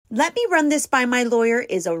"Let me run this by my lawyer"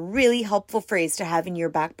 is a really helpful phrase to have in your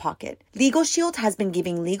back pocket. Legal Shield has been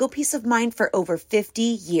giving legal peace of mind for over 50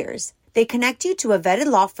 years. They connect you to a vetted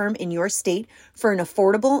law firm in your state for an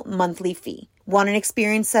affordable monthly fee. Want an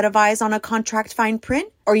experienced set of eyes on a contract fine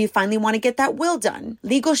print? Or you finally want to get that will done?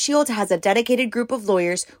 Legal Shield has a dedicated group of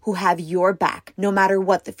lawyers who have your back, no matter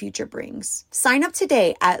what the future brings. Sign up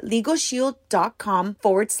today at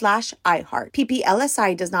LegalShield.com/iHeart.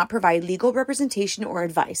 PPLSI does not provide legal representation or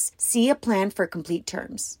advice. See a plan for complete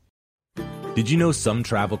terms. Did you know some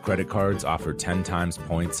travel credit cards offer 10 times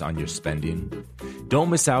points on your spending? Don't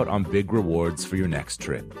miss out on big rewards for your next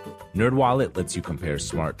trip. NerdWallet lets you compare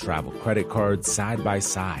smart travel credit cards side by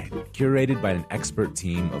side, curated by an expert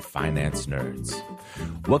team of finance nerds.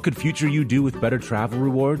 What could future you do with better travel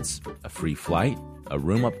rewards? A free flight? A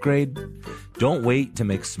room upgrade? Don't wait to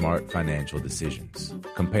make smart financial decisions.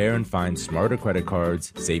 Compare and find smarter credit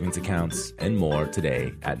cards, savings accounts, and more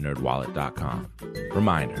today at nerdwallet.com.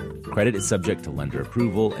 Reminder, credit is subject to lender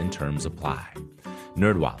approval and terms apply.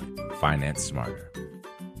 NerdWallet, finance smarter.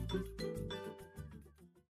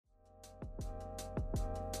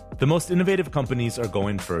 The most innovative companies are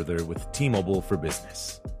going further with T-Mobile for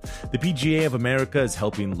Business. The PGA of America is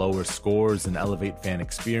helping lower scores and elevate fan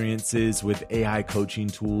experiences with AI coaching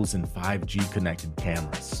tools and 5G connected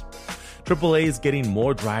cameras. AAA is getting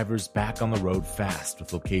more drivers back on the road fast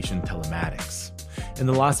with location telematics. And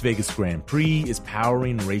the Las Vegas Grand Prix is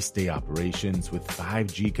powering race day operations with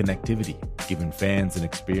 5G connectivity, giving fans an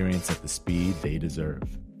experience at the speed they deserve.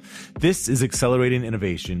 This is accelerating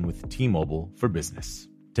innovation with T-Mobile for Business.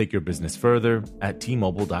 Take your business further at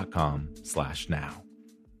T-Mobile.com/now.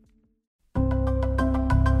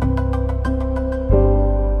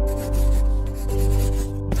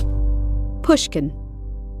 Pushkin.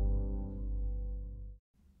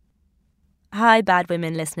 Hi, Bad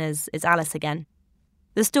Women listeners, it's Alice again.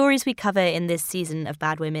 The stories we cover in this season of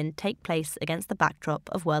Bad Women take place against the backdrop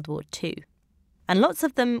of World War II. And lots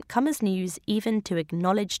of them come as news even to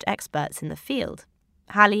acknowledged experts in the field.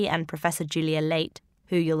 Hallie and Professor Julia Late,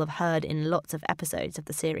 who you'll have heard in lots of episodes of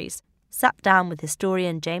the series, sat down with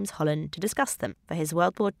historian James Holland to discuss them for his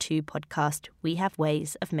World War II podcast, We Have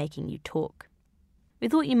Ways of Making You Talk. We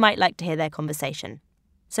thought you might like to hear their conversation,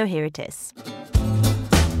 so here it is.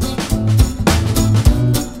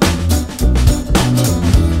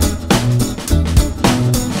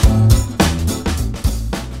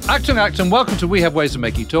 Acton, welcome to We Have Ways of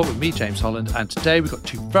Making You Talk with me, James Holland, and today we've got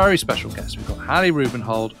two very special guests. We've got Hallie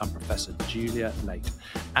Rubenhold and Professor Julia Late.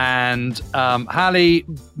 And Hallie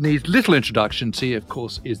needs little introduction. She, of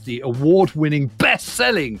course, is the award-winning,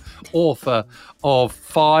 best-selling author of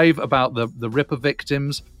 5 about the Ripper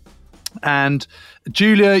victims. And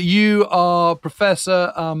Julia, you are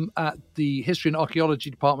professor at the History and Archaeology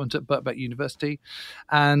Department at Birkbeck University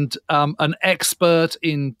and an expert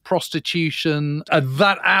in prostitution,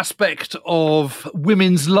 that aspect of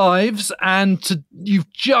women's lives. And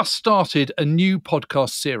you've just started a new podcast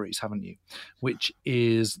series, haven't you? Which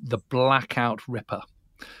is The Blackout Ripper,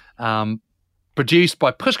 produced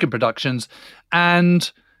by Pushkin Productions.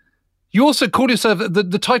 And you also call yourself,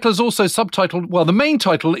 the title is also subtitled, well, the main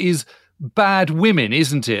title is Bad Women,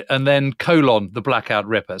 isn't it? And then : The Blackout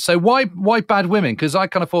Ripper. So why Bad Women? Because I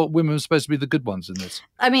kind of thought women were supposed to be the good ones in this.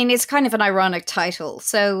 I mean, it's kind of an ironic title.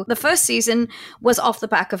 So the first season was off the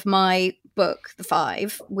back of my book, The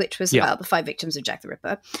Five, which was about the 5 victims of Jack the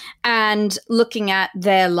Ripper, and looking at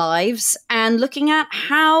their lives and looking at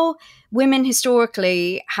how women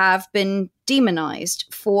historically have been demonized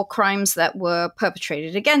for crimes that were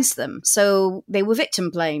perpetrated against them. So they were victim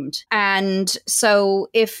blamed. And so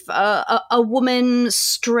if a woman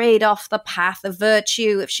strayed off the path of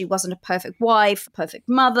virtue, if she wasn't a perfect wife, perfect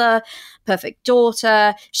mother, perfect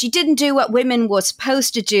daughter, she didn't do what women were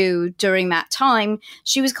supposed to do during that time,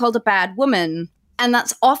 she was called a bad woman. And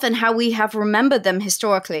that's often how we have remembered them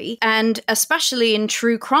historically. And especially in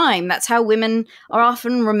true crime, that's how women are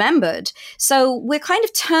often remembered. So we're kind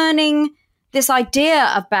of turning this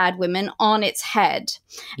idea of bad women on its head.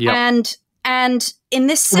 Yep. And in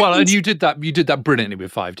this second... Well, and you did that brilliantly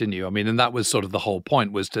with 5, didn't you? I mean, and that was sort of the whole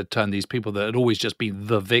point, was to turn these people that had always just been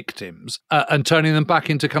the victims and turning them back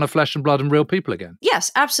into kind of flesh and blood and real people again.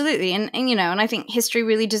 Yes, absolutely. And you know, and I think history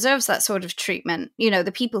really deserves that sort of treatment. You know,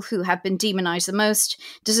 the people who have been demonized the most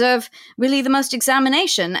deserve really the most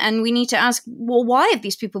examination. And we need to ask, well, why have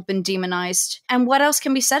these people been demonized? And what else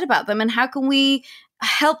can be said about them? And how can we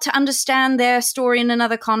help to understand their story in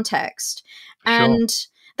another context? And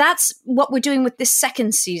that's what we're doing with this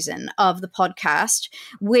second season of the podcast,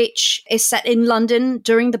 which is set in London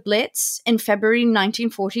during the Blitz in February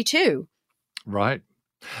 1942. Right.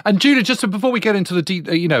 And Julia, just before we get into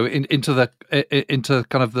the into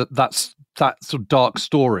kind of that sort of dark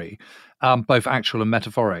story, both actual and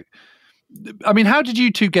metaphoric. I mean, how did you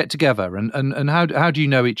two get together, and how do you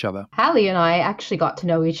know each other? Hallie and I actually got to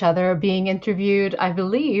know each other being interviewed, I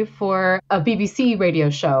believe, for a BBC radio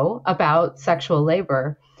show about sexual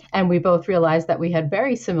labor, and we both realized that we had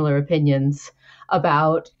very similar opinions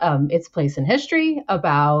about its place in history,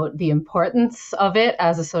 about the importance of it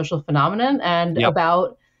as a social phenomenon, and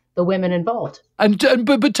about the women involved.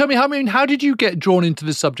 But tell me, how did you get drawn into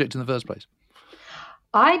this subject in the first place?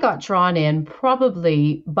 I got drawn in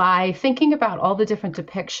probably by thinking about all the different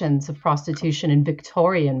depictions of prostitution in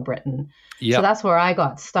Victorian Britain. Yep. So that's where I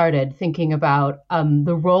got started, thinking about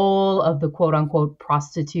the role of the quote unquote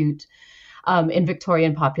prostitute in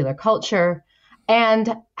Victorian popular culture,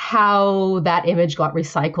 and how that image got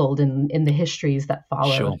recycled in the histories that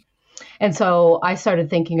followed. Sure. And so I started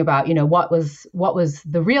thinking about, what was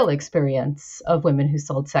the real experience of women who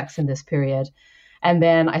sold sex in this period. And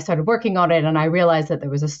then I started working on it, and I realized that there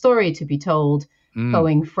was a story to be told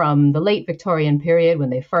going from the late Victorian period,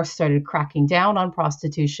 when they first started cracking down on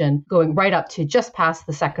prostitution, going right up to just past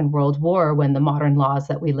the Second World War, when the modern laws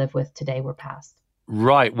that we live with today were passed.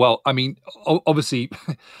 Right. Well, I mean, obviously,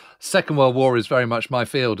 Second World War is very much my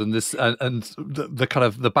field, and this and the kind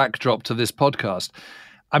of the backdrop to this podcast.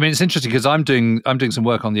 I mean, it's interesting because I'm doing some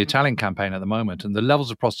work on the Italian campaign at the moment, and the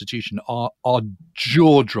levels of prostitution are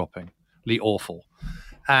jaw-droppingly awful.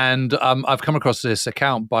 And I've come across this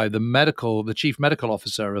account by the chief medical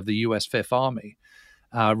officer of the U.S. Fifth Army,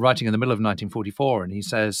 writing in the middle of 1944, and he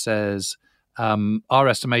says our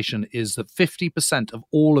estimation is that 50% of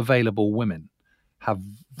all available women have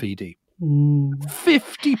VD.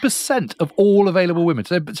 50% of all available women.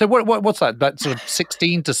 So what's that? That sort of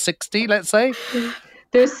 16 to 60, let's say?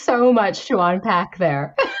 There's so much to unpack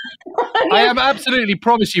there. I am absolutely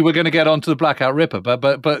promise you we're going to get onto the Blackout Ripper,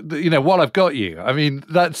 but while I've got you, I mean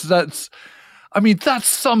that's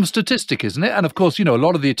some statistic, isn't it? And of course, a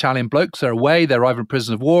lot of the Italian blokes are away; they're either in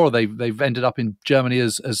prison of war, or they've ended up in Germany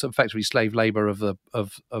as effectively slave labor of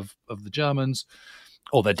the Germans,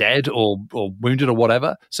 or they're dead or wounded or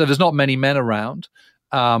whatever. So there's not many men around.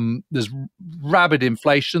 There's rabid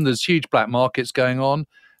inflation. There's huge black markets going on.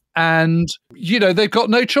 And, they've got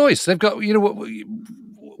no choice. They've got,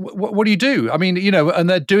 what do you do? I mean, and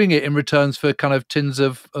they're doing it in returns for kind of tins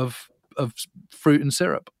of fruit and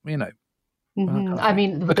syrup, Mm-hmm. I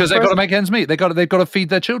mean, because they've got to make ends meet. They've got to feed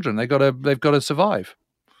their children. They've got to survive.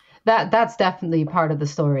 That's definitely part of the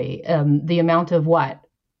story. The amount of what,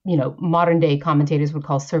 modern day commentators would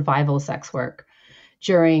call survival sex work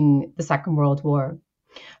during the Second World War.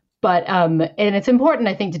 But and it's important,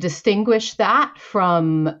 I think, to distinguish that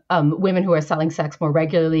from women who are selling sex more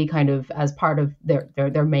regularly, kind of as part of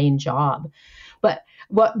their main job. But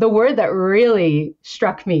what the word that really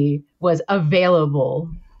struck me was available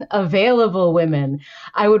women.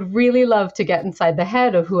 I would really love to get inside the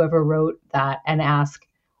head of whoever wrote that and ask,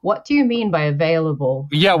 what do you mean by available?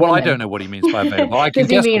 Yeah, well, women? I don't know what he means by available. I can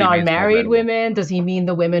Does he mean unmarried women? Does he mean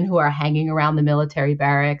the women who are hanging around the military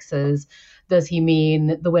barracks? Does he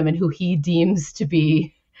mean the women who he deems to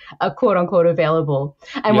be a quote unquote available?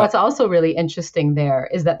 And what's also really interesting there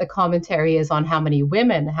is that the commentary is on how many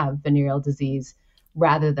women have venereal disease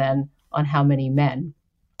rather than on how many men.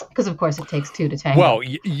 Because, of course, it takes two to tango. Well,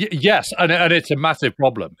 yes, and it's a massive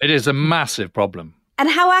problem. It is a massive problem. And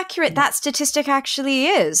how accurate that statistic actually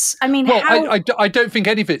is. I mean, I don't think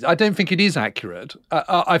any of it. I don't think it is accurate.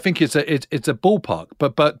 I think it's a ballpark.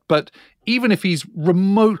 But even if he's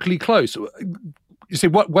remotely close, you see,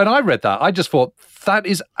 when I read that, I just thought that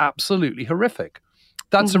is absolutely horrific.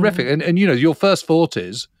 That's horrific. And your first thought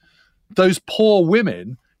is those poor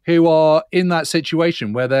women who are in that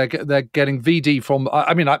situation where they're getting VD from.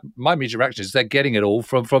 My immediate reaction is they're getting it all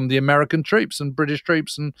from the American troops and British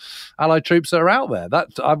troops and Allied troops that are out there.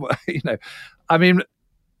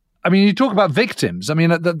 You talk about victims. I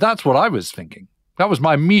mean, that's what I was thinking. That was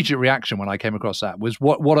my immediate reaction when I came across that. Was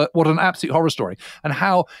what an absolute horror story, and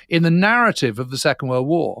how in the narrative of the Second World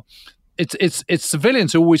War, it's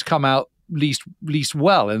civilians who always come out least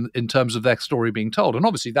well in terms of their story being told. And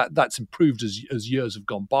obviously that's improved as years have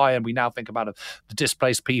gone by, and we now think about the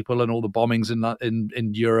displaced people and all the bombings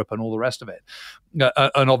in Europe and all the rest of it,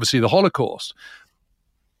 and obviously the Holocaust.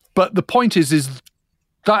 But the point is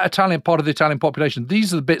that Italian part of the Italian population,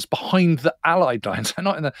 these are the bits behind the Allied lines. They're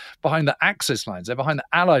not behind the Axis lines. They're behind the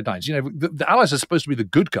Allied lines. The Allies are supposed to be the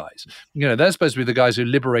good guys. They're supposed to be the guys who are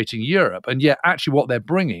liberating Europe. And yet, actually, what they're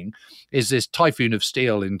bringing is this typhoon of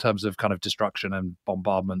steel in terms of kind of destruction and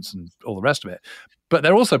bombardments and all the rest of it. But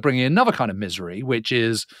they're also bringing another kind of misery, which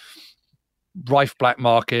is rife black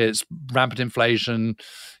markets, rampant inflation,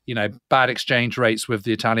 bad exchange rates with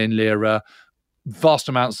the Italian lira, vast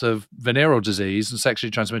amounts of venereal disease and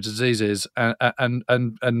sexually transmitted diseases, and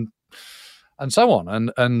so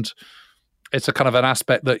on. And it's a kind of an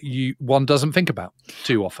aspect that one doesn't think about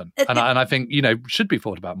too often, and I think should be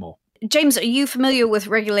thought about more. James, are you familiar with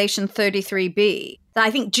Regulation 33B? I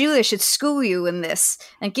think Julia should school you in this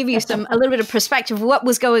and give you a little bit of perspective of what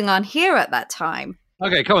was going on here at that time.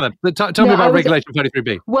 Okay, come on then. Tell me about Regulation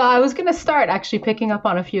 33B. Well, I was going to start actually picking up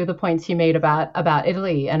on a few of the points you made about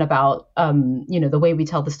Italy and about the way we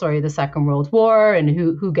tell the story of the Second World War and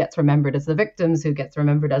who gets remembered as the victims, who gets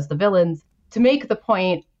remembered as the villains. To make the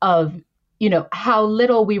point of how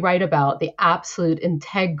little we write about the absolute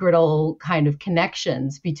integral kind of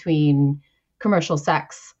connections between commercial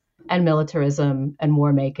sex and militarism and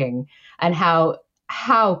war making, and how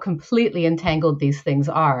completely entangled these things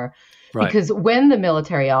are. Right. Because when the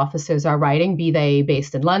military officers are writing, be they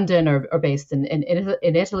based in London or based in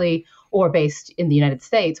Italy or based in the United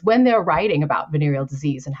States, when they're writing about venereal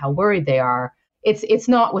disease and how worried they are, it's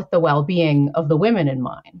not with the well-being of the women in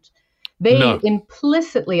mind. They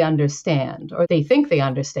implicitly understand, or they think they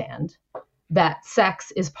understand, that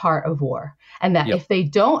sex is part of war, and that if they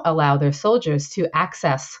don't allow their soldiers to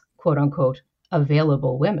access, quote unquote,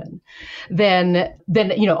 available women, then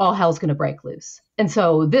all hell's going to break loose. And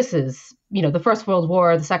so this is, the First World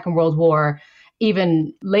War, the Second World War,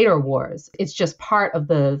 even later wars. It's just part of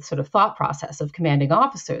the sort of thought process of commanding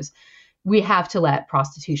officers. We have to let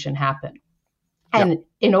prostitution happen. And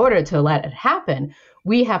in order to let it happen,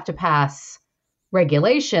 we have to pass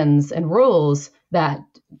regulations and rules that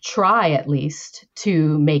try at least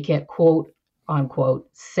to make it, quote unquote,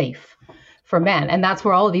 safe for men. And that's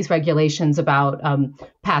where all of these regulations about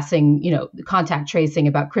passing, contact tracing,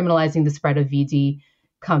 about criminalizing the spread of VD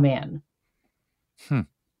come in.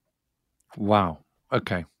 Wow.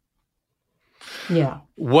 Okay. Yeah.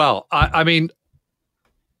 Well, I mean,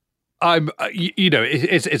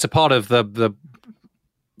 it's a part of the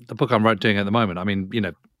book I'm doing at the moment. I mean,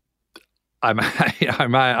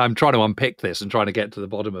 I'm trying to unpick this and trying to get to the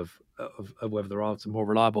bottom of whether there are some more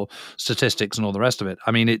reliable statistics and all the rest of it.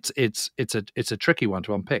 I mean, it's a tricky one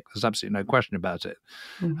to unpick. There's absolutely no question about it.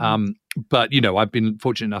 Mm-hmm. But I've been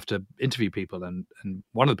fortunate enough to interview people, and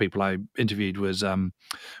one of the people I interviewed was an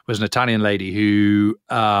Italian lady who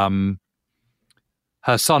her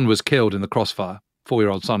son was killed in the crossfire.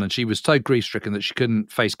 4-year-old son, and she was so grief-stricken that she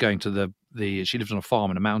couldn't face going to she lives on a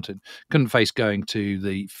farm in a mountain, couldn't face going to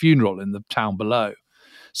the funeral in the town below.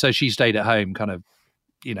 So she stayed at home kind of,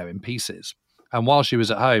 in pieces. And while she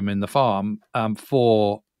was at home in the farm,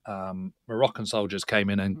 4 Moroccan soldiers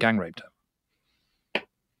came in and gang raped her.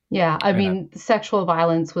 Yeah, I mean, sexual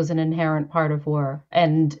violence was an inherent part of war,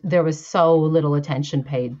 and there was so little attention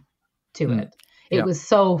paid to it. It was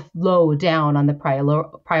so low down on the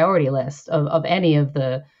priority list of any of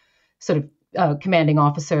the sort of commanding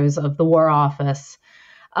officers of the War Office.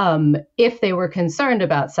 If they were concerned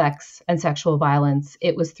about sex and sexual violence,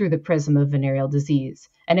 it was through the prism of venereal disease.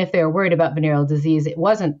 And if they were worried about venereal disease, it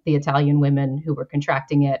wasn't the Italian women who were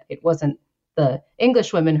contracting it. It wasn't the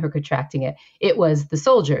English women who were contracting it. It was the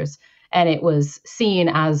soldiers. And it was seen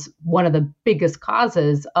as one of the biggest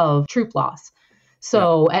causes of troop loss.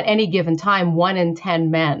 So at any given time, 1 in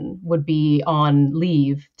 10 men would be on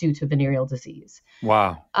leave due to venereal disease.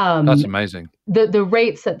 Wow. That's amazing. The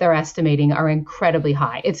rates that they're estimating are incredibly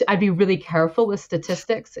high. I'd be really careful with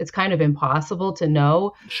statistics. It's kind of impossible to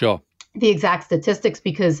know the exact statistics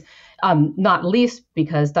because not least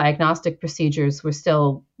because diagnostic procedures were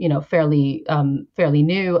still, fairly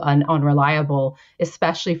new and unreliable,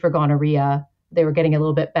 especially for gonorrhea. They were getting a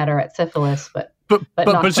little bit better at syphilis, but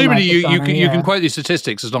presumably you can quote these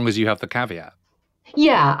statistics as long as you have the caveat.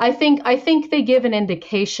 Yeah, I think they give an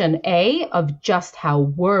indication, of just how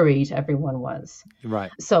worried everyone was.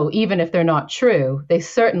 Right. So even if they're not true, they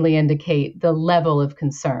certainly indicate the level of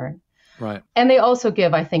concern. Right. And they also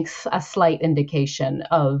give, I think, a slight indication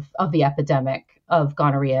of the epidemic of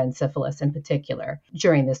gonorrhea and syphilis in particular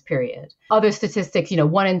during this period. Other statistics,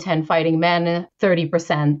 1 in 10 fighting men,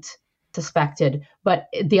 30% suspected. But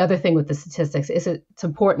the other thing with the statistics is it's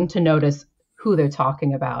important to notice who they're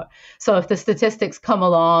talking about. So if the statistics come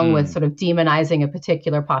along with sort of demonizing a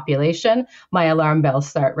particular population, my alarm bells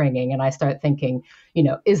start ringing and I start thinking,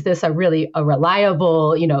 is this a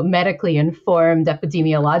reliable, medically informed,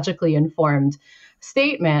 epidemiologically informed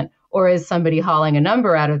statement, or is somebody hauling a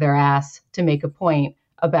number out of their ass to make a point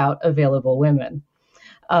about available women?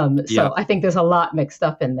 I think there's a lot mixed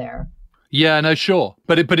up in there. Yeah, no, sure,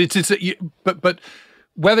 but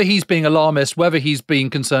whether he's being alarmist, whether he's being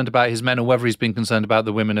concerned about his men, or whether he's being concerned about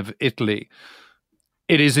the women of Italy,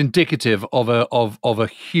 it is indicative of a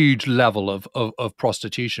huge level of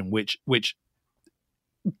prostitution, which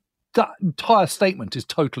that entire statement is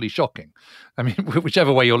totally shocking. I mean,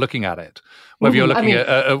 whichever way you're looking at it, whether you're looking at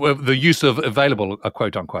the use of available,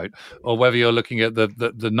 quote unquote, or whether you're looking at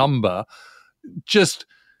the number, just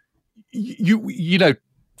you know,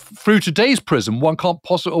 through today's prism, one can't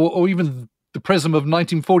possibly, or even the prism of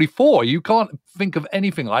 1944, you can't think of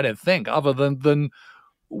anything, I don't think, other than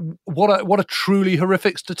what a truly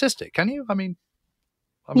horrific statistic. Can you? I mean.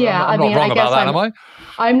 I'm not wrong about that, am I?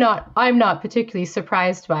 I'm not particularly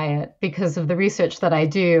surprised by it because of the research that I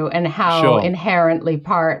do and how inherently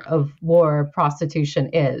part of war prostitution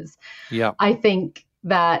is. Yeah. I think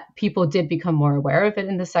that people did become more aware of it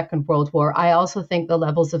in the Second World War. I also think the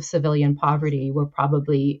levels of civilian poverty were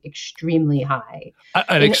probably extremely high.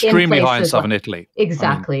 And extremely high in southern Italy.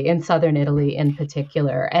 Exactly, in southern Italy in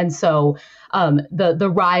particular. And so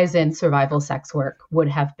the rise in survival sex work would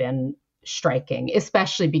have been striking,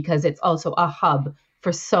 especially because it's also a hub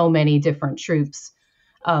for so many different troops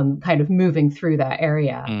kind of moving through that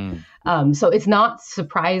area. So it's not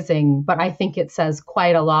surprising, but I think it says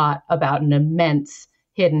quite a lot about an immense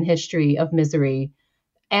hidden history of misery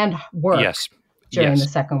and work during the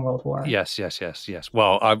Second World War. Yes.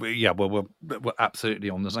 Well, we're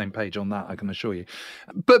absolutely on the same page on that, I can assure you.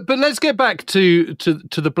 But let's get back to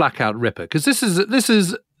the Blackout Ripper, because this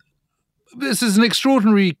is an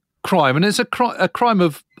extraordinary crime, and it's a crime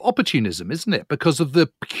of opportunism, isn't it? Because of the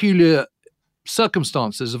peculiar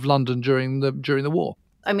circumstances of London during the war.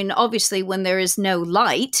 I mean, obviously, when there is no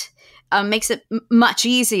light, makes it much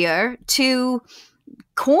easier to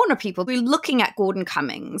corner people. We're looking at Gordon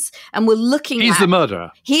Cummings, and we're looking He's the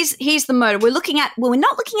murderer. He's the murderer. We're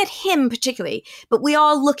not looking at him particularly, but we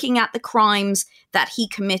are looking at the crimes that he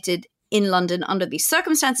committed in London under these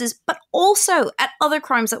circumstances, but also at other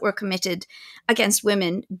crimes that were committed against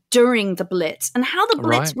women during the Blitz, and how the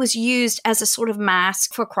Blitz was used as a sort of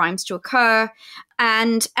mask for crimes to occur,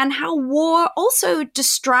 and how war also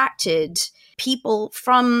distracted people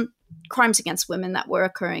from crimes against women that were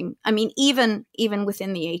occurring. I mean, even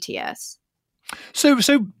within the ATS. So,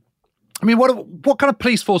 I mean, what kind of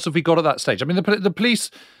police force have we got at that stage? I mean, the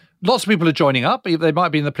police. Lots of people are joining up. They might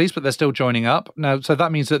be in the police, but they're still joining up. Now, so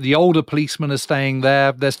that means that the older policemen are staying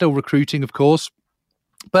there. They're still recruiting, of course.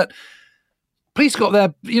 But police got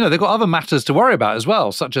they've got other matters to worry about as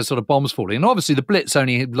well, such as sort of bombs falling. And obviously the Blitz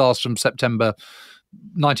only lasts from September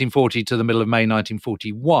 1940 to the middle of May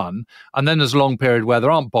 1941. And then there's a long period where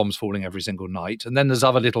there aren't bombs falling every single night. And then there's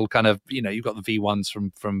other little kind of, you've got the V1s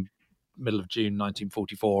from middle of June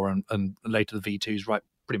 1944 and later the V2s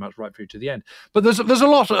pretty much right through to the end. But there's a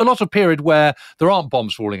lot of period where there aren't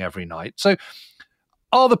bombs falling every night. So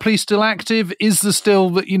are the police still active? Is there still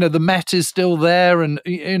the Met is still there, and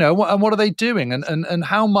what are they doing? And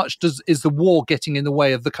how much is the war getting in the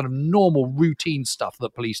way of the kind of normal routine stuff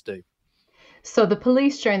that police do? So the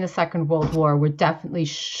police during the Second World War were definitely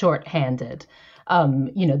shorthanded.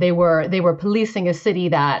 They were policing a city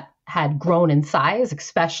that had grown in size,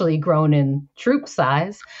 especially grown in troop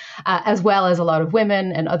size, as well as a lot of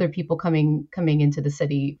women and other people coming into the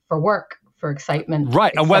city for work, for excitement.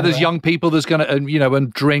 Right, and where there's young people, there's going to,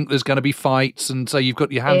 and drink, there's going to be fights, and so you've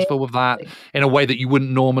got your hands full with that in a way that you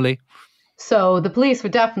wouldn't normally. So the police were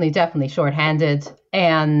definitely shorthanded,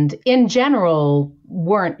 and in general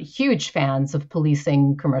weren't huge fans of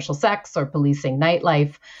policing commercial sex or policing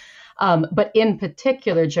nightlife. But in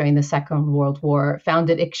particular, during the Second World War, found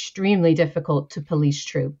it extremely difficult to police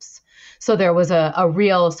troops. So there was a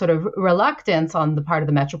real sort of reluctance on the part of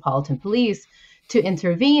the Metropolitan Police to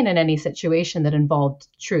intervene in any situation that involved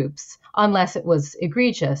troops, unless it was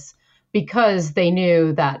egregious, because they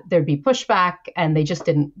knew that there'd be pushback, and they just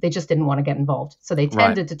didn't want to get involved. So they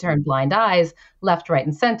tended to turn blind eyes, left, right,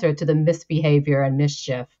 and center to the misbehavior and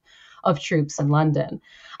mischief of troops in London.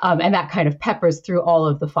 And that kind of peppers through all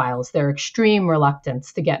of the files. Their extreme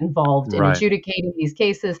reluctance to get involved in adjudicating these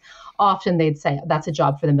cases. Often they'd say, that's a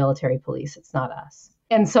job for the military police, it's not us.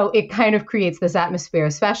 And so it kind of creates this atmosphere,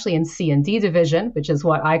 especially in C and D division, which is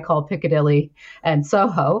what I call Piccadilly and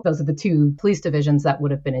Soho. Those are the two police divisions that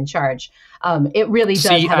would have been in charge. It really does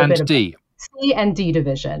C have a bit and D. C and D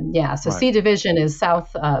division, yeah. So C division is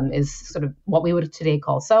south, is sort of what we would today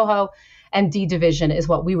call Soho. And D division is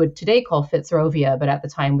what we would today call Fitzrovia, but at the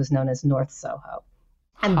time was known as North Soho.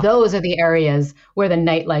 And those are the areas where the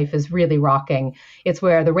nightlife is really rocking. It's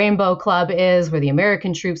where the Rainbow Club is, where the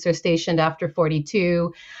American troops are stationed after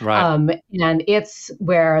 42. And it's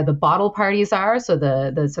where the bottle parties are, so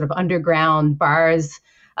the sort of underground bars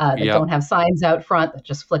that don't have signs out front, that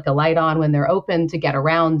just flick a light on when they're open to get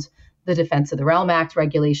around the Defense of the Realm Act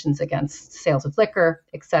regulations against sales of liquor,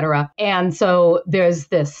 etc. And so there's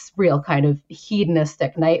this real kind of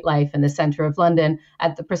hedonistic nightlife in the center of London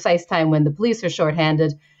at the precise time when the police are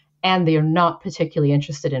shorthanded and they're not particularly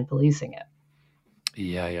interested in policing it.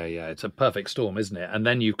 Yeah. It's a perfect storm, isn't it? And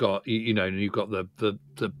then you've got, you've got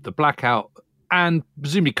the blackout, and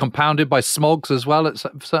presumably compounded by smogs as well at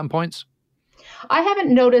certain points. I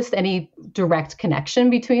haven't noticed any direct connection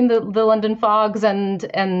between the London fogs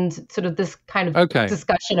and sort of this kind of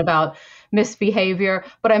discussion about misbehavior,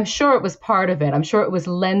 but I'm sure it was part of it. I'm sure it was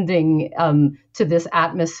lending to this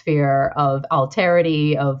atmosphere of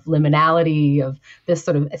alterity, of liminality, of this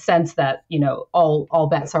sort of sense that, all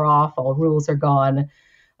bets are off, all rules are gone.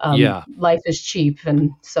 Life is cheap,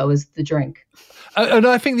 and so is the drink. And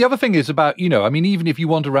I think the other thing is about, even if you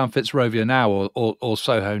wander around Fitzrovia now or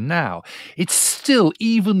Soho now, it's still,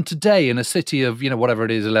 even today in a city of, whatever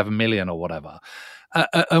it is, 11 million or whatever,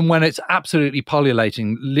 and when it's absolutely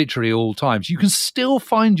pullulating literally all times, you can still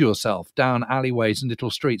find yourself down alleyways and little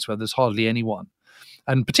streets where there's hardly anyone.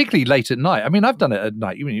 And particularly late at night. I mean, I've done it at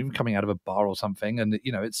night, even coming out of a bar or something, and,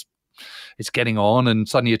 it's getting on, and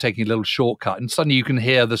suddenly you're taking a little shortcut, and suddenly you can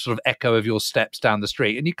hear the sort of echo of your steps down the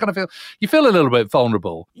street, and you kind of feel a little bit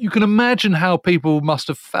vulnerable. You can imagine how people must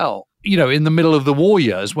have felt, in the middle of the war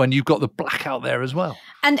years when you've got the blackout there as well,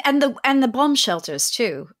 and the bomb shelters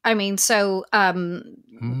too. I mean, so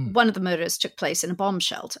one of the murders took place in a bomb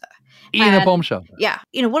shelter. A bomb shelter. Yeah,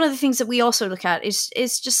 one of the things that we also look at is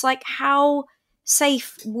just like how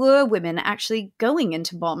safe were women actually going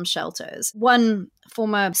into bomb shelters. One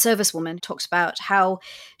former servicewoman talks about how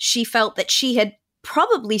she felt that she had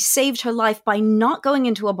probably saved her life by not going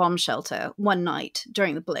into a bomb shelter one night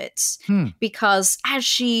during the Blitz, because as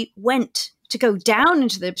she went to go down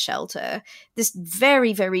into the shelter, this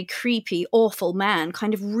very, very creepy, awful man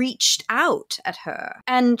kind of reached out at her.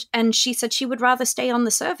 And she said she would rather stay on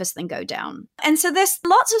the surface than go down. And so there's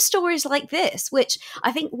lots of stories like this, which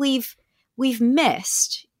I think we've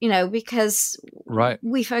missed, because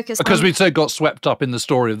we focus because we so got swept up in the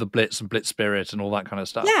story of the Blitz and Blitz spirit and all that kind of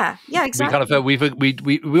stuff. Yeah, exactly. We kind of felt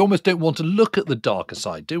we almost don't want to look at the darker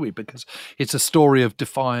side, do we? Because it's a story of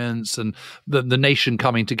defiance and the nation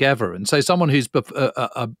coming together. And so someone who's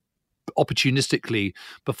opportunistically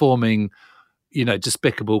performing,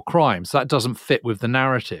 despicable crimes, that doesn't fit with the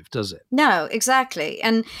narrative, does it? No, exactly.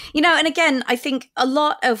 And, and again, I think a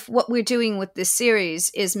lot of what we're doing with this series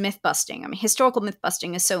is myth busting. I mean, historical myth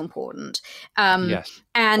busting is so important. Yes.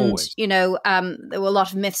 And, always. There were a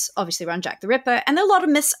lot of myths, obviously, around Jack the Ripper, and there are a lot of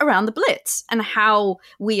myths around the Blitz and how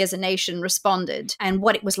we as a nation responded and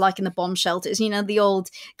what it was like in the bomb shelters. The old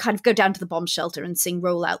kind of go down to the bomb shelter and sing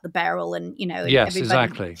Roll Out the Barrel and, Yes,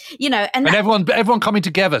 exactly. And everyone coming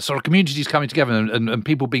together, sort of communities coming together and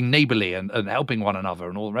people being neighbourly and helping one another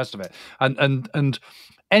and all the rest of it. And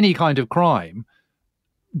any kind of crime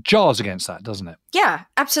jars against that, doesn't it? Yeah,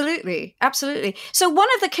 absolutely. Absolutely. So one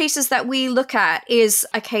of the cases that we look at is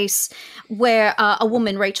a case where a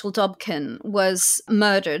woman, Rachel Dobkin, was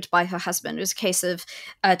murdered by her husband. It was a case of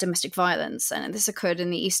domestic violence, and this occurred in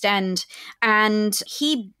the East End. And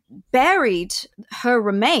he buried her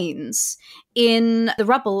remains in the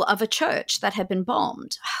rubble of a church that had been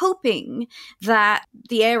bombed, hoping that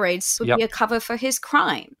the air raids would be a cover for his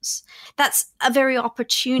crimes. That's a very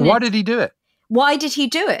opportune. Why did he do it? Why did he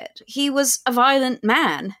do it? He was a violent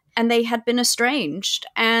man, and they had been estranged,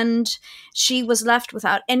 and she was left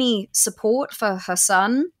without any support for her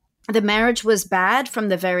son. The marriage was bad from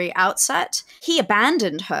the very outset. He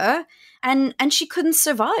abandoned her, and she couldn't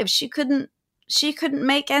survive. She couldn't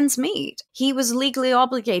make ends meet. He was legally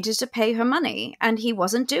obligated to pay her money, and he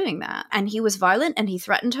wasn't doing that. And he was violent, and he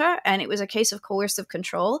threatened her, and it was a case of coercive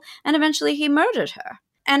control, and eventually he murdered her.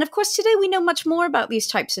 And of course, today we know much more about these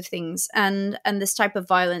types of things and this type of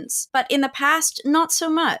violence. But in the past, not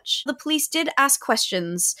so much. The police did ask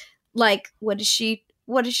questions like, what did she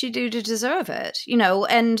do to deserve it?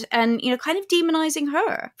 And kind of demonizing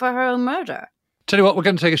her for her own murder. Tell you what, we're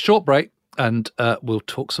going to take a short break, and we'll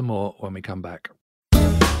talk some more when we come back.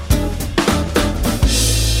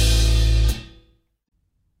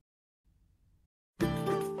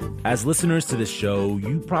 As listeners to this show,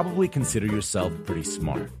 you probably consider yourself pretty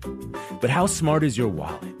smart. But how smart is your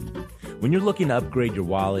wallet? When you're looking to upgrade your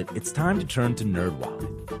wallet, it's time to turn to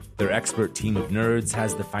NerdWallet. Their expert team of nerds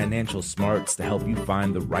has the financial smarts to help you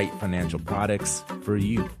find the right financial products for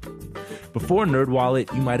you. Before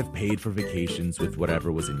NerdWallet, you might have paid for vacations with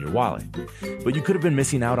whatever was in your wallet. But you could have been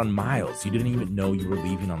missing out on miles you didn't even know you were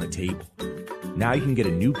leaving on the table. Now you can get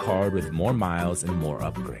a new card with more miles and more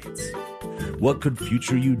upgrades. What could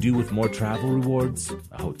future you do with more travel rewards?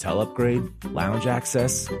 A hotel upgrade? Lounge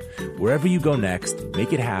access? Wherever you go next,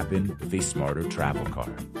 make it happen with a smarter travel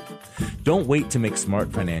card. Don't wait to make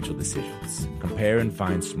smart financial decisions. Compare and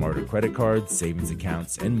find smarter credit cards, savings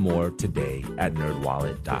accounts, and more today at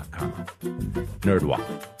nerdwallet.com.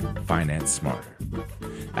 NerdWallet. Finance smarter.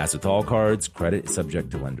 As with all cards, credit is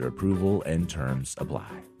subject to lender approval and terms apply.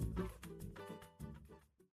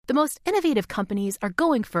 The most innovative companies are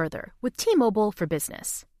going further with T-Mobile for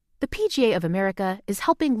Business. The PGA of America is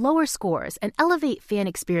helping lower scores and elevate fan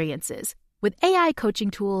experiences with AI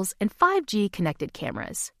coaching tools and 5G connected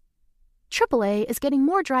cameras. AAA is getting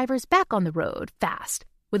more drivers back on the road fast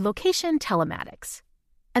with location telematics.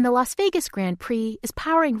 And the Las Vegas Grand Prix is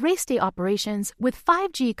powering race day operations with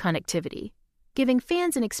 5G connectivity, giving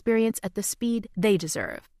fans an experience at the speed they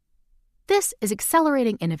deserve. This is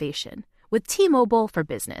accelerating innovation with T-Mobile for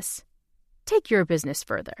Business. Take your business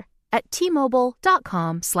further at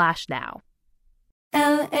T-Mobile.com/now.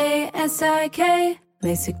 LASIK,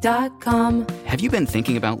 LASIK.com. Have you been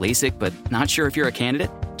thinking about LASIK but not sure if you're a candidate?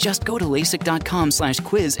 Just go to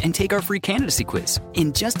LASIK.com/quiz and take our free candidacy quiz.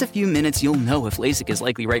 In just a few minutes, you'll know if LASIK is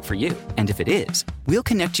likely right for you. And if it is, we'll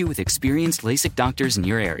connect you with experienced LASIK doctors in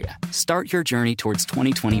your area. Start your journey towards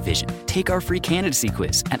 20/20 vision. Take our free candidacy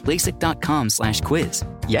quiz at LASIK.com/quiz.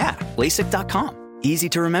 Yeah, LASIK.com. Easy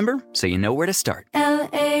to remember, so you know where to start.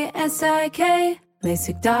 LASIK,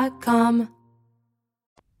 LASIK.com.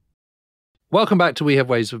 Welcome back to We Have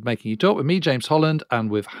Ways of Making You Talk with me, James Holland,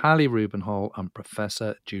 and with Hallie Rubenhall and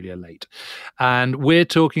Professor Julia Late. And we're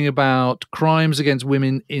talking about crimes against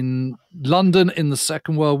women in London in the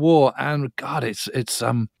Second World War. And God, it's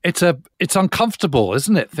uncomfortable,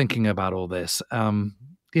 isn't it, thinking about all this? I'm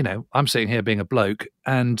sitting here being a bloke,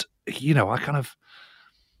 and I kind of,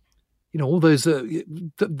 all those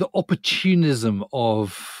the opportunism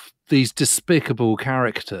of these despicable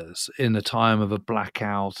characters in a time of a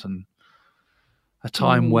blackout and a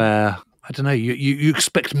time where, I don't know, you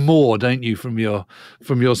expect more, don't you, from your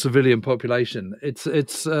civilian population? It's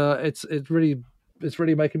really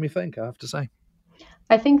making me think, I have to say.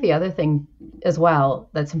 I think the other thing as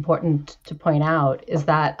well that's important to point out is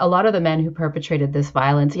that a lot of the men who perpetrated this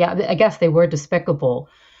violence, I guess they were despicable,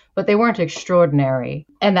 but they weren't extraordinary,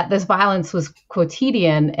 and that this violence was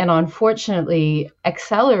quotidian and unfortunately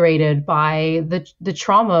accelerated by the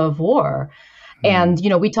trauma of war. And,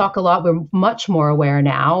 we talk a lot, we're much more aware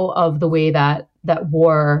now of the way that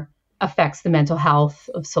war affects the mental health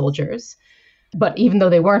of soldiers. But even though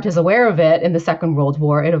they weren't as aware of it in the Second World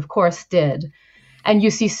War, it of course did. And you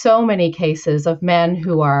see so many cases of men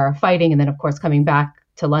who are fighting and then, of course, coming back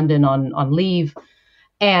to London on leave,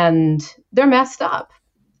 and they're messed up.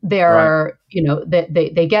 They're,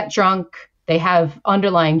 they get drunk, they have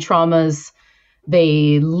underlying traumas.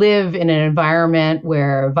 They live in an environment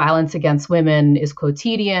where violence against women is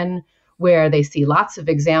quotidian, where they see lots of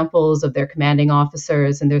examples of their commanding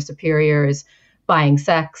officers and their superiors buying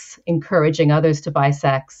sex, encouraging others to buy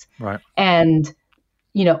sex. Right. And,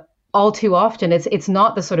 all too often, it's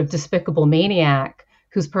not the sort of despicable maniac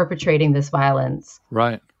who's perpetrating this violence.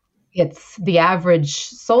 Right. It's the average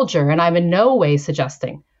soldier. And I'm in no way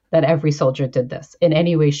suggesting that every soldier did this in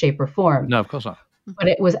any way, shape, or form. No, of course not. But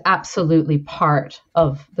it was absolutely part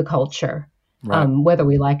of the culture, right. Whether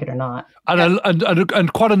we like it or not.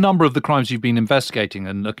 And quite a number of the crimes you've been investigating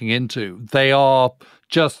and looking into, they are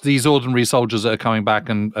just these ordinary soldiers that are coming back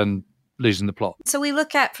and losing the plot. So we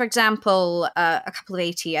look at, for example, a couple of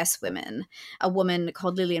ATS women, a woman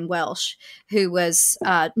called Lillian Welsh, who was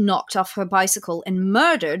knocked off her bicycle and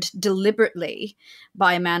murdered deliberately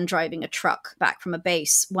by a man driving a truck back from a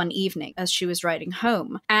base one evening as she was riding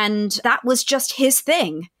home. And that was just his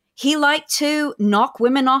thing. He liked to knock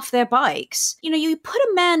women off their bikes. You put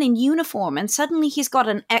a man in uniform and suddenly he's got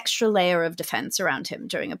an extra layer of defense around him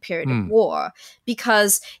during a period of war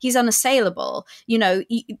because he's unassailable,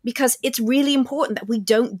 because it's really important that we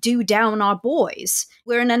don't do down our boys.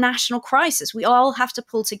 We're in a national crisis. We all have to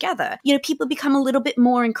pull together. People become a little bit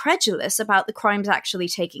more incredulous about the crimes actually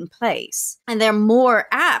taking place. And they're more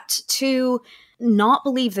apt to not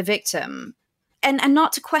believe the victim. And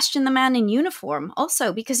not to question the man in uniform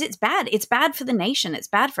also, because it's bad. It's bad for the nation. It's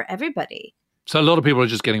bad for everybody. So a lot of people are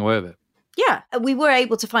just getting away with it. Yeah, we were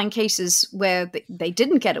able to find cases where they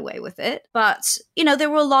didn't get away with it. But, there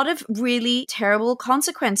were a lot of really terrible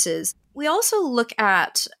consequences. We also look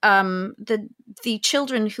at the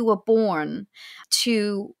children who were born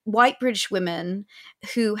to white British women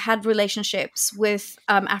who had relationships with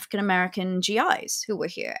African-American GIs who were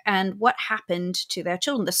here, and what happened to their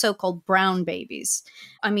children, the so-called brown babies.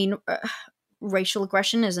 I mean, racial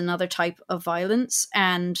aggression is another type of violence.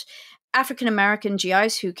 And African American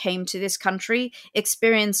GIs who came to this country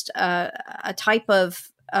experienced a type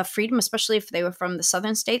of freedom, especially if they were from the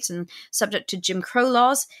southern states and subject to Jim Crow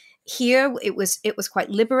laws. Here, it was quite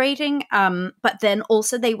liberating, but then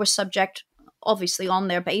also they were subject, obviously on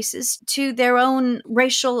their basis, to their own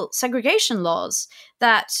racial segregation laws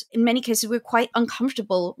that in many cases were quite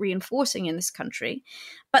uncomfortable reinforcing in this country.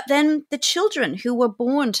 But then the children who were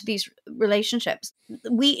born to these relationships,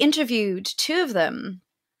 we interviewed 2 of them,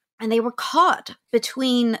 and they were caught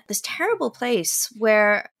between this terrible place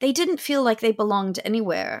where they didn't feel like they belonged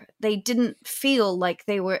anywhere. They didn't feel like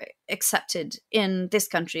they were accepted in this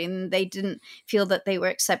country, and they didn't feel that they were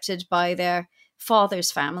accepted by their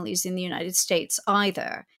fathers' families in the United States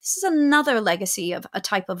either. This is another legacy of a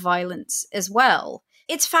type of violence as well.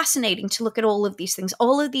 It's fascinating to look at all of these things,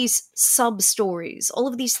 all of these sub-stories, all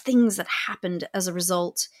of these things that happened as a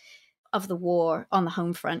result of the war on the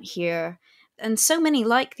home front here. And so many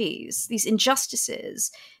like these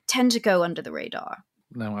injustices tend to go under the radar.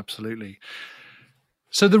 No, absolutely.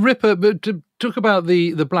 So the Ripper, but to talk about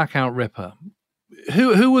the Blackout Ripper,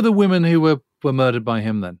 who were the women who were murdered by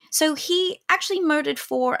him then? So he actually murdered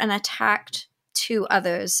 4 and attacked 2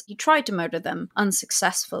 others. He tried to murder them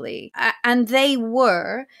unsuccessfully. And they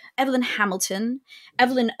were Evelyn Hamilton,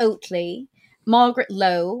 Evelyn Oatley, Margaret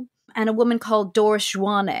Lowe, and a woman called Doris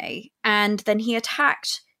Joanne. And then he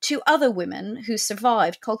attacked 2 other women who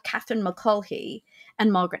survived, called Catherine Mulcahy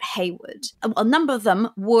and Margaret Haywood. A number of them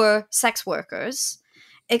were sex workers,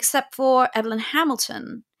 except for Evelyn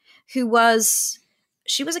Hamilton, who was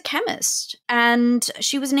a chemist, and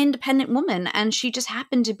she was an independent woman, and she just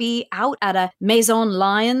happened to be out at a Maison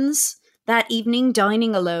Lyons that evening,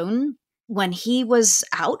 dining alone, when he was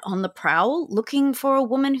out on the prowl looking for a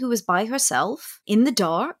woman who was by herself in the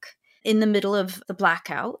dark, in the middle of the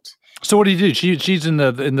blackout. So what do you do? She's in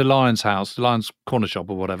the Lyons house, the Lyons corner shop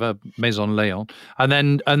or whatever, Maison Leon, and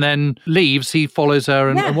then leaves. He follows her,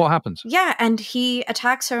 and what happens? Yeah, and he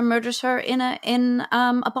attacks her, murders her in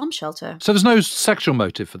a bomb shelter. So there's no sexual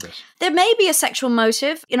motive for this. There may be a sexual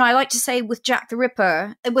motive. You know, I like to say with Jack the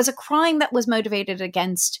Ripper, it was a crime that was motivated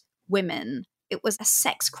against women. It was a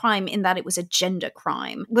sex crime in that it was a gender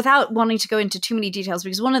crime. Without wanting to go into too many details,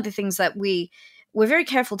 because one of the things that we're very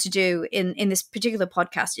careful to do in this particular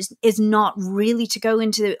podcast is not really to go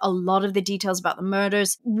into a lot of the details about the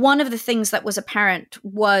murders. One of the things that was apparent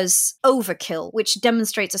was overkill, which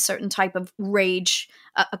demonstrates a certain type of rage,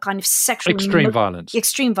 a kind of sexual extreme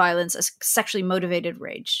violence, a sexually motivated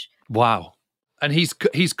rage. Wow. And he's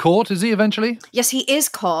caught, is he, eventually? Yes, he is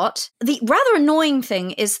caught. The rather annoying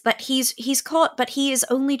thing is that he's caught, but he is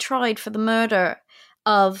only tried for the murder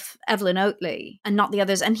of Evelyn Oatley and not the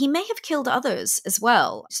others. And he may have killed others as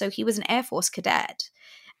well. So he was an Air Force cadet.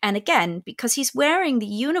 And again, because he's wearing the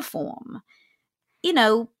uniform, you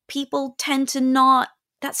know, people tend to not,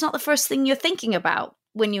 that's not the first thing you're thinking about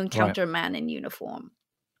when you encounter a man in uniform.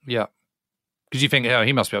 Yeah. Because you think, oh,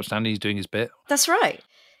 he must be upstanding, he's doing his bit. That's right.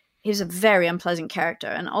 He was a very unpleasant character,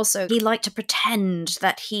 and also he liked to pretend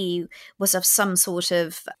that he was of some sort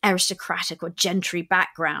of aristocratic or gentry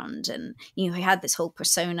background, and he had this whole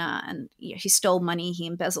persona, and he stole money, he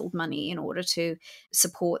embezzled money in order to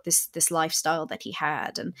support this lifestyle that he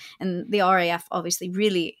had, and the RAF obviously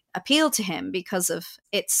really appealed to him because of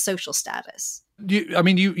its social status.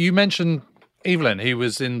 You mentioned Evelyn, who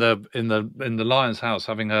was in the Lyons house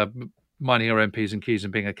having her minding her MPs and Qs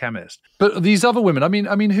and being a chemist. But these other women, I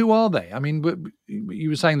mean, who are they? I mean, you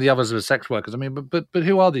were saying the others were sex workers. I mean, but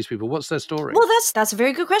who are these people? What's their story? Well, that's a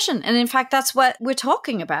very good question. And in fact, that's what we're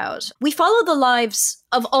talking about. We follow the lives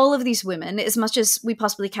of all of these women as much as we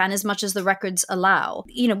possibly can, as much as the records allow.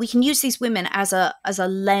 You know, we can use these women as a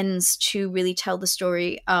lens to really tell the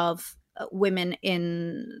story of women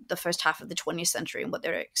in the first half of the 20th century and what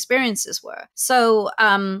their experiences were. So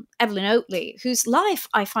Evelyn Oatley, whose life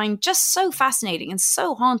I find just so fascinating and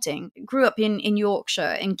so haunting, grew up in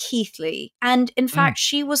Yorkshire, in Keighley. And in fact,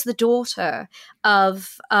 she was the daughter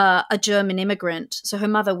of a German immigrant. So her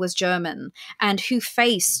mother was German, and who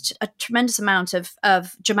faced a tremendous amount of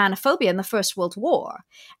Germanophobia in the First World War,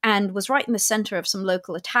 and was right in the center of some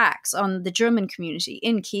local attacks on the German community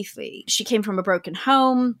in Keighley. She came from a broken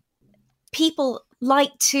home. People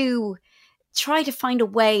like to try to find a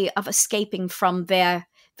way of escaping from their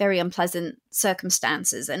very unpleasant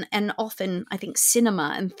circumstances. And often, I think,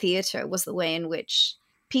 cinema and theater was the way in which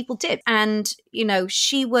people did. And, you know,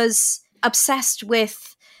 she was obsessed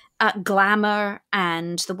with glamour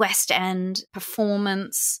and the West End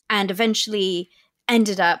performance, and eventually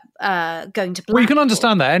ended up going to Blackpool. Well, you can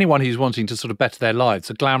understand that. Anyone who's wanting to sort of better their lives,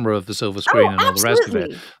 the glamour of the silver screen and all the rest of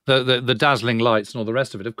it, the dazzling lights and all the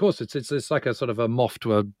rest of it. Of course, it's like a sort of a moth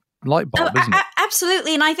to a light bulb, isn't it?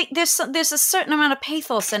 Absolutely, and I think there's a certain amount of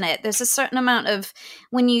pathos in it. There's a certain amount of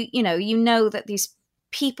when you know that these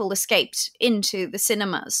people escaped into the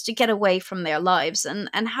cinemas to get away from their lives and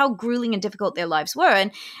how grueling and difficult their lives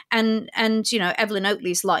were, and Evelyn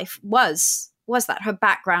Oatley's life was that her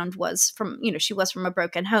background was from she was from a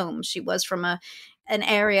broken home, she was from an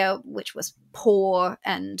area which was poor,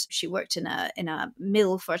 and she worked in a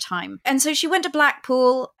mill for a time, and so she went to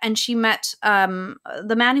Blackpool and she met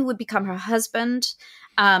the man who would become her husband,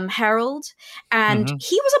 Harold, and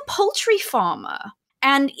he was a poultry farmer.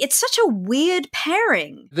 And it's such a weird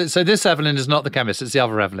pairing. So this Evelyn is not the chemist, it's the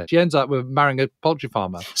other Evelyn. She ends up with marrying a poultry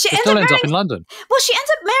farmer. She still ends up in London. Well, she ends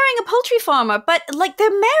up marrying a poultry farmer, but like their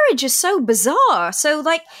marriage is so bizarre. So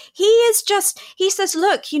like he says,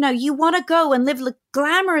 look, you want to go and live a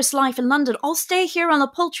glamorous life in London. I'll stay here on the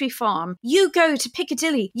poultry farm. You go to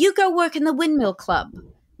Piccadilly. You go work in the Windmill Club,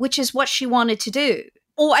 which is what she wanted to do.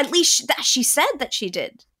 Or at least that she said that she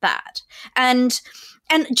did that. And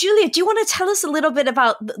Julia, do you want to tell us a little bit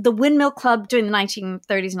about the Windmill Club during the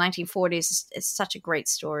 1930s and 1940s? It's such a great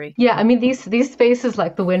story. Yeah, I mean, these spaces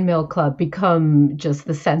like the Windmill Club become just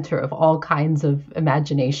the center of all kinds of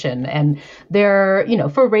imagination. And they're,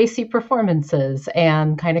 for racy performances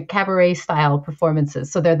and kind of cabaret style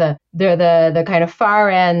performances. So they're the kind of far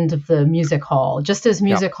end of the music hall, just as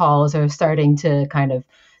music halls are starting to kind of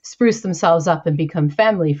spruce themselves up and become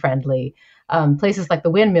family friendly. Places like the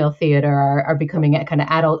Windmill Theatre are becoming a kind of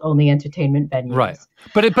adult-only entertainment venues. Right.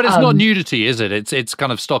 But it's not nudity, is it? It's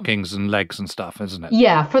kind of stockings and legs and stuff, isn't it?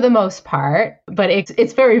 Yeah, for the most part. But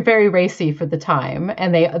it's very, very racy for the time.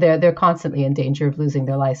 And they're constantly in danger of losing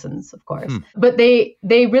their license, of course. But they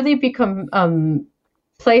really become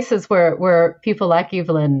places where people like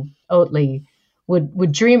Evelyn Oatley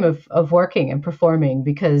would dream of working and performing,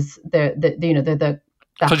 because they're the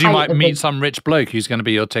because you might meet some rich bloke who's going to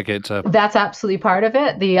be your ticket to... That's absolutely part of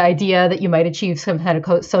it. The idea that you might achieve some kind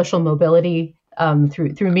of social mobility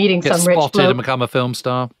through meeting some rich bloke. Get spotted and become a film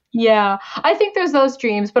star. Yeah, I think there's those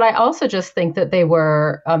dreams, but I also just think that they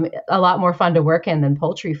were a lot more fun to work in than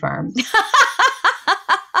poultry farms.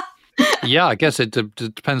 Yeah, I guess it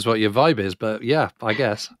depends what your vibe is, but yeah, I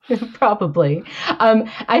guess. Probably.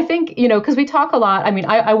 I think, because we talk a lot, I mean,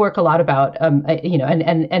 I work a lot about, and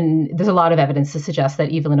there's a lot of evidence to suggest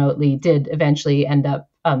that Evelyn Oatley did eventually end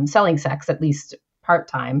up selling sex, at least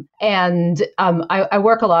part-time. And I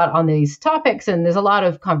work a lot on these topics, and there's a lot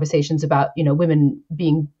of conversations about, women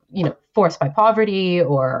being, forced by poverty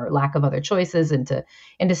or lack of other choices into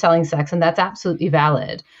selling sex, and that's absolutely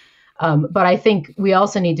valid. But I think we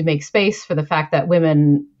also need to make space for the fact that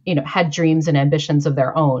women, had dreams and ambitions of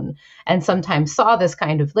their own, and sometimes saw this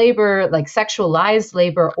kind of labor, like sexualized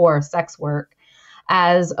labor or sex work,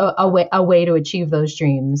 as a way to achieve those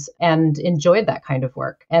dreams, and enjoyed that kind of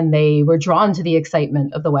work. And they were drawn to the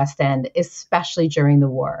excitement of the West End, especially during the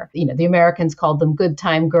war. The Americans called them good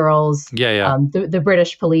time girls. Yeah. The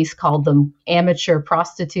British police called them amateur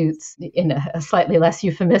prostitutes in a slightly less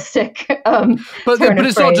euphemistic But it's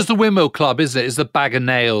phrase. Not just the Windmill Club, is it? It's the Bag of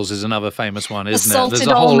Nails is another famous one, isn't it? Salted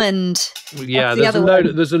almond. Yeah,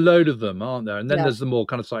 there's a load of them, aren't there? And then there's the more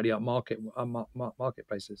kind of slightly up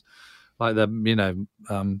marketplaces. Like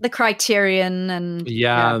the Criterion and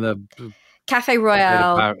the Café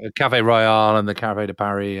Royale, and the Café de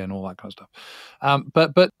Paris and all that kind of stuff.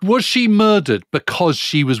 But was she murdered because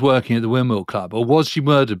she was working at the Windmill Club, or was she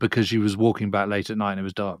murdered because she was walking back late at night and it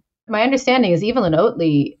was dark? My understanding is Evelyn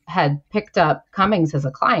Oatley had picked up Cummings as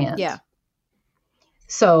a client. Yeah.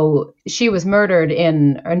 So she was murdered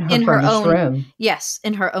in her own room. Yes,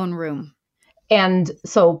 in her own room. And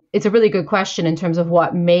so it's a really good question in terms of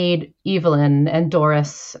what made Evelyn and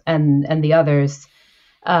Doris and the others,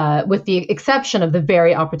 with the exception of the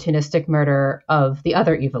very opportunistic murder of the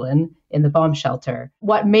other Evelyn in the bomb shelter.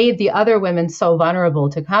 What made the other women so vulnerable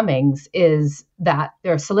to Cummings is that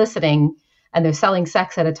they're soliciting and they're selling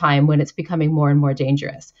sex at a time when it's becoming more and more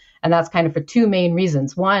dangerous. And that's kind of for two main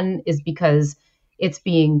reasons. One is because it's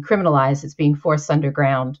being criminalized, it's being forced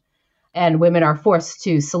underground. And women are forced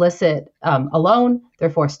to solicit alone. They're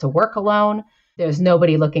forced to work alone. There's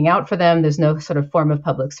nobody looking out for them. There's no sort of form of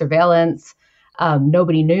public surveillance.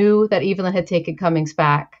 Nobody knew that Evelyn had taken Cummings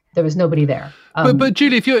back. There was nobody there. But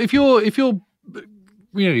Julie, if you're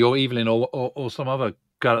you're Evelyn or some other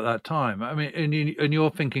girl at that time, I mean, and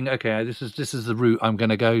you're thinking, okay, this is the route I'm going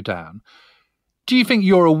to go down. do you think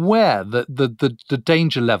you're aware that the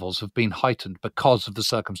danger levels have been heightened because of the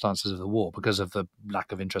circumstances of the war, because of the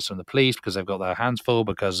lack of interest from the police, because they've got their hands full,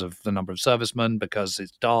 because of the number of servicemen, because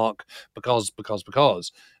it's dark, because?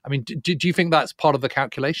 I mean, do you think that's part of the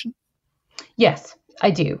calculation? Yes,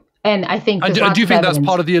 I do. And I think do you think that's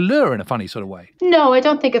part of the allure in a funny sort of way? No, I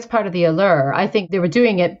don't think it's part of the allure. I think they were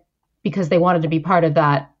doing it because they wanted to be part of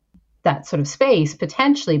that sort of space,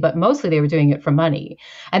 potentially, but mostly they were doing it for money.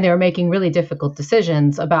 And they were making really difficult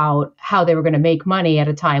decisions about how they were going to make money at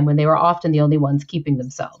a time when they were often the only ones keeping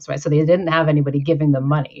themselves, right? So they didn't have anybody giving them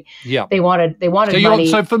money. Yeah. They wanted money.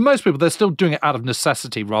 So for most people, they're still doing it out of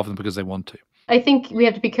necessity rather than because they want to. I think we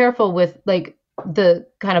have to be careful with like the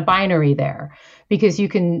kind of binary there, because you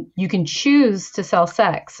can choose to sell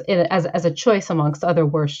sex as a choice amongst other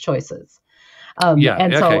worse choices. So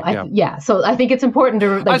I think it's important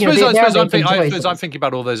to. I suppose I'm thinking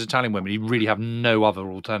about all those Italian women who really have no other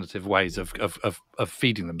alternative ways of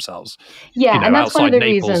feeding themselves. Yeah, and that's outside one of the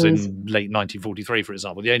Naples reasons. in late 1943, for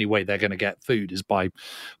example, the only way they're going to get food is by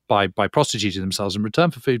prostituting themselves in return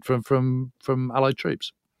for food from Allied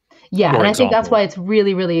troops. Yeah, and I think that's why it's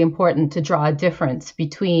really, really important to draw a difference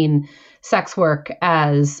between sex work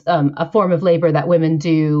as a form of labor that women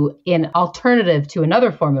do in alternative to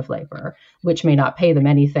another form of labor, which may not pay them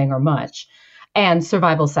anything or much, and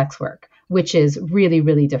survival sex work, which is really,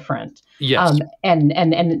 really different. Yes.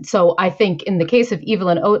 And so I think in the case of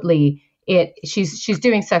Evelyn Oatley, she's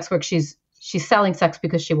doing sex work. She's selling sex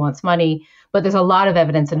because she wants money, but there's a lot of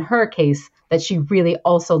evidence in her case that she really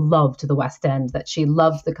also loved the West End, that she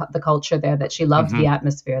loved the culture there, that she loved the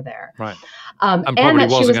atmosphere there. Right. And probably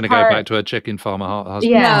wasn't going to go back to her chicken farmer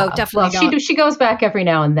husband. Yeah, no, definitely not. She goes back every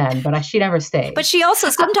now and then, but she never stays. But she also,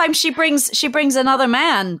 sometimes she brings another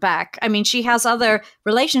man back. I mean, she has other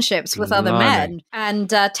relationships with other men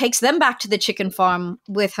and takes them back to the chicken farm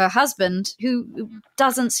with her husband, who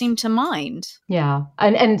doesn't seem to mind. Yeah.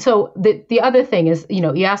 And so the other thing is,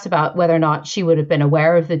 you asked about whether or not she would have been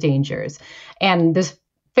aware of the dangers. And there's a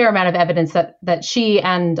fair amount of evidence that she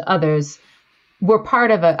and others were part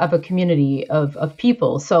of a community of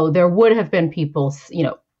people. So there would have been people,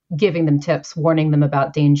 giving them tips, warning them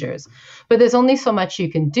about dangers. But there's only so much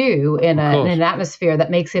you can do in an atmosphere that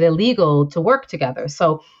makes it illegal to work together.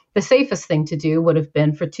 So the safest thing to do would have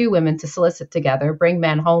been for two women to solicit together, bring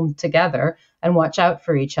men home together, and watch out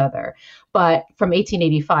for each other. But from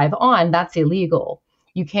 1885 on, that's illegal.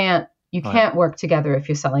 You can't work together if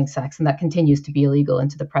you're selling sex, and that continues to be illegal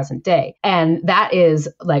into the present day. And that is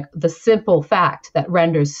like the simple fact that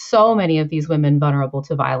renders so many of these women vulnerable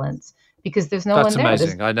to violence, because there's no one there. That's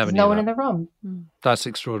amazing. I never knew no that. one in the room. That's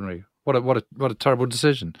extraordinary. What a terrible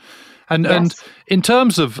decision. And in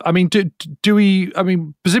terms of, I mean, do we? I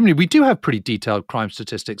mean, presumably we do have pretty detailed crime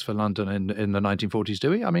statistics for London in the 1940s, do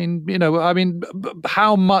we? I mean,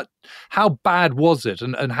 how bad was it,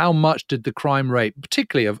 and how much did the crime rate,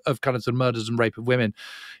 particularly of kind of the murders and rape of women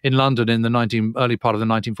in London in the early part of the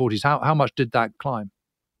 1940s, how much did that climb?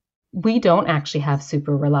 We don't actually have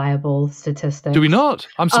super reliable statistics. Do we not?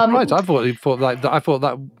 I'm surprised. I thought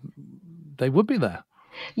that they would be there.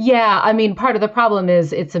 Yeah, I mean, part of the problem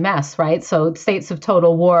is it's a mess, right? So states of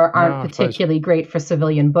total war aren't particularly great for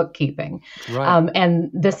civilian bookkeeping, right.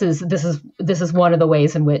 And this is one of the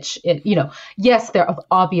ways in which it, yes, there are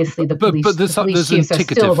obviously the police. But there's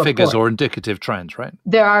indicative figures or indicative trends, right?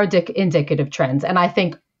 There are indicative trends, and I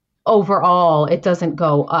think overall it doesn't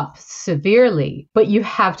go up severely. But you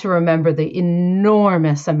have to remember the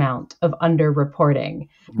enormous amount of underreporting,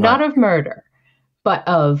 not of murder, but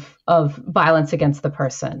of violence against the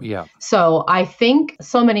person. Yeah. So I think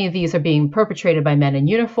so many of these are being perpetrated by men in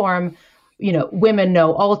uniform. Women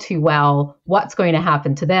know all too well what's going to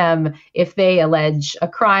happen to them if they allege a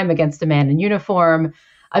crime against a man in uniform.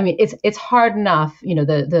 I mean, it's hard enough.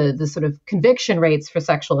 The sort of conviction rates for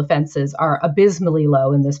sexual offenses are abysmally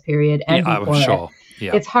low in this period and before sure.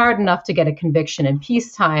 Yeah. It's hard enough to get a conviction in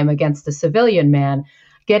peacetime against a civilian man.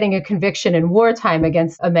 Getting a conviction in wartime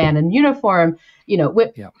against a man in uniform,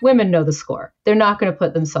 women know the score. They're not going to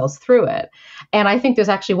put themselves through it. And I think there's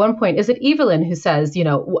actually one point, is it Evelyn who says,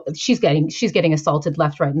 she's getting assaulted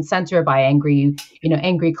left, right, and center by angry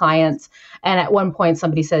clients. And at one point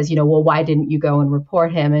somebody says, well, why didn't you go and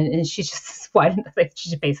report him? And she just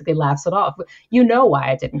basically laughs it off. You know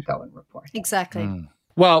why I didn't go and report him. Exactly.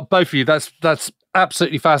 Well, both of you, that's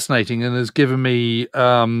absolutely fascinating, and has given me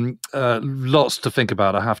lots to think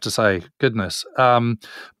about, I have to say. Goodness.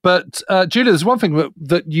 But Julia, there's one thing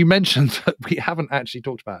that you mentioned that we haven't actually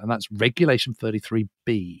talked about, and that's Regulation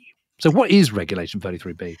 33B. So what is Regulation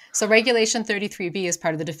 33B? So Regulation 33B is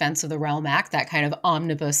part of the Defense of the Realm Act, that kind of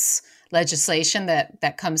omnibus legislation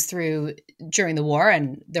that comes through during the war.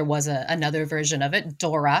 And there was another version of it,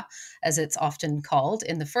 DORA, as it's often called,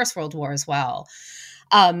 in the First World War as well.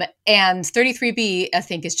 And 33B, I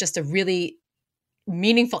think, is just a really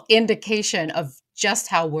meaningful indication of just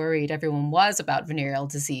how worried everyone was about venereal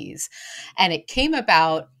disease. And it came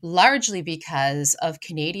about largely because of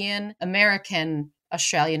Canadian, American,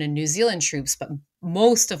 Australian, and New Zealand troops, but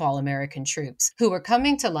most of all American troops, who were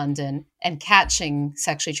coming to London and catching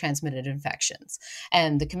sexually transmitted infections.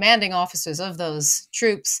 And the commanding officers of those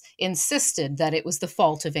troops insisted that it was the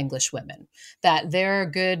fault of English women, that their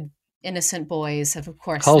good innocent boys have, of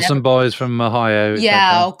course, wholesome boys from Ohio.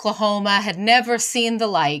 Yeah, Oklahoma had never seen the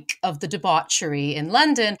like of the debauchery in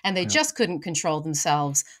London, and they just couldn't control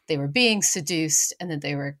themselves. They were being seduced, and then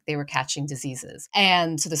they were catching diseases.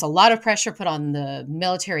 And so there's a lot of pressure put on the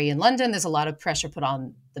military in London. There's a lot of pressure put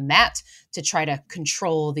on the Met to try to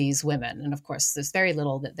control these women. And of course, there's very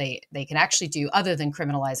little that they can actually do other than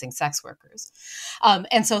criminalizing sex workers.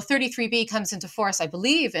 And so 33B comes into force, I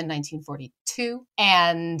believe, in 1942.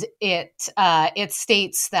 And it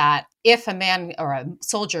states that if a man or a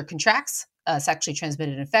soldier contracts a sexually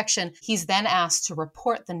transmitted infection, he's then asked to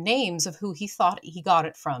report the names of who he thought he got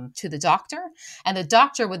it from to the doctor. And the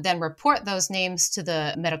doctor would then report those names to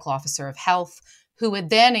the medical officer of health, who would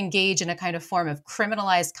then engage in a kind of form of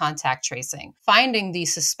criminalized contact tracing, finding the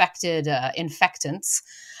suspected infectants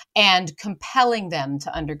and compelling them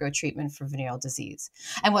to undergo treatment for venereal disease.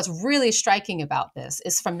 And what's really striking about this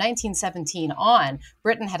is from 1917 on,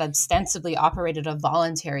 Britain had ostensibly operated a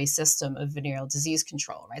voluntary system of venereal disease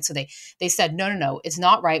control, right? So they said, no, it's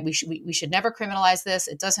not right. We should never criminalize this.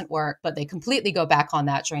 It doesn't work. But they completely go back on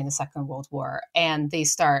that during the Second World War, and they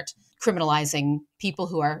start criminalizing people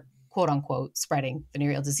who are, quote unquote, spreading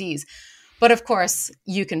venereal disease. But of course,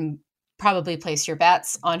 you can probably place your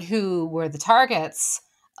bets on who were the targets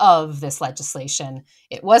of this legislation.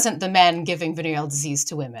 It wasn't the men giving venereal disease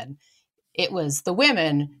to women. It was the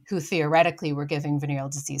women who theoretically were giving venereal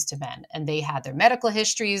disease to men. And they had their medical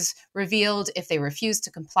histories revealed. If they refused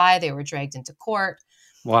to comply, they were dragged into court.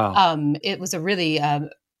 Wow. It was a really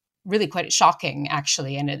quite shocking,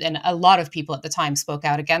 actually. And a lot of people at the time spoke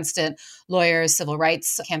out against it. Lawyers, civil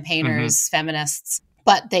rights campaigners, feminists.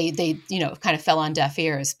 But they kind of fell on deaf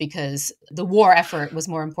ears because the war effort was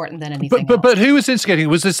more important than anything else. But who was instigating?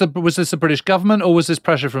 Was this the British government, or was this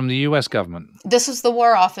pressure from the US government? This was the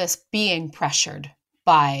War Office being pressured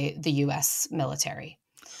by the US military.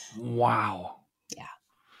 Wow. Yeah.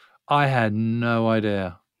 I had no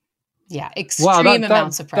idea. Yeah, extreme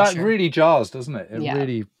amounts of pressure. That really jars, doesn't it? It Yeah.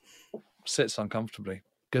 really sits uncomfortably.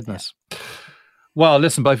 Goodness. Yeah. Well,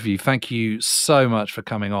 listen, both of you, thank you so much for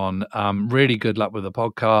coming on. Really good luck with the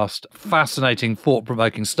podcast. Fascinating,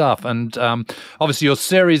 thought-provoking stuff. And obviously your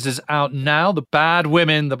series is out now, The Bad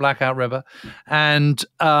Women, The Blackout River. And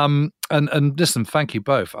listen, thank you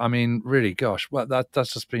both. I mean, really, gosh, well,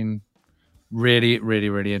 that's just been really, really,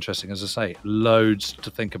 really interesting. As I say, loads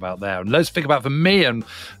to think about there. And loads to think about for me, and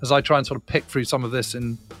as I try and sort of pick through some of this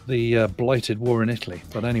in the blighted war in Italy.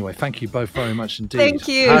 But anyway, thank you both very much indeed. Thank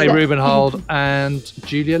you. Hallie Rubenhold and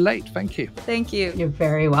Julia Late. Thank you. Thank you. You're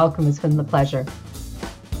very welcome. It's been a pleasure.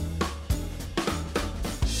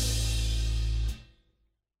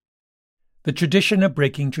 The tradition of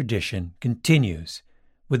breaking tradition continues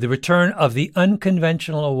with the return of the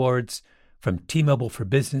Unconventional Awards from T-Mobile for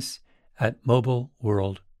Business at Mobile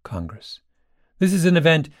World Congress. This is an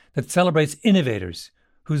event that celebrates innovators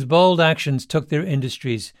whose bold actions took their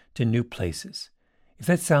industries to new places. If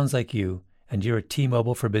that sounds like you and you're a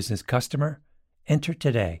T-Mobile for Business customer, enter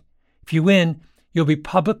today. If you win, you'll be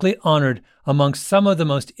publicly honored amongst some of the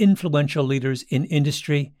most influential leaders in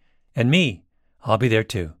industry. And me, I'll be there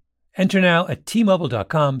too. Enter now at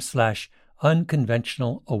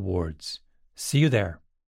T-Mobile.com/unconventional awards. See you there.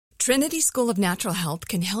 Trinity School of Natural Health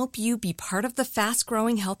can help you be part of the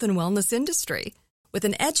fast-growing health and wellness industry. With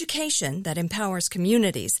an education that empowers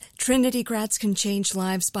communities, Trinity grads can change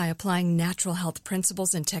lives by applying natural health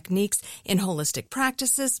principles and techniques in holistic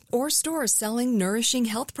practices or stores selling nourishing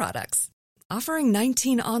health products. Offering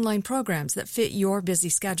 19 online programs that fit your busy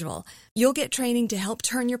schedule, you'll get training to help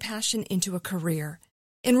turn your passion into a career.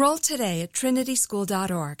 Enroll today at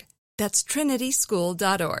trinityschool.org. That's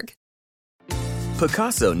trinityschool.org.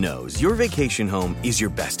 Pacaso knows your vacation home is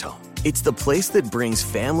your best home. It's the place that brings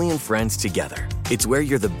family and friends together. It's where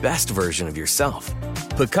you're the best version of yourself.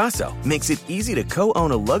 Pacaso makes it easy to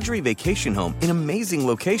co-own a luxury vacation home in amazing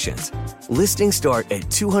locations. Listings start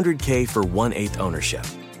at $200K for 1/8 ownership.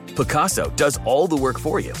 Pacaso does all the work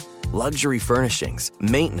for you. luxury furnishings,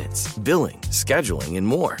 maintenance, billing, scheduling, and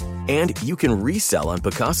more. And you can resell on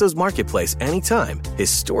Picasso's marketplace anytime,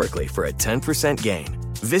 historically for a 10% gain.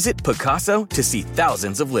 Visit Picasso to see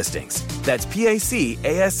thousands of listings. That's PACASO.com.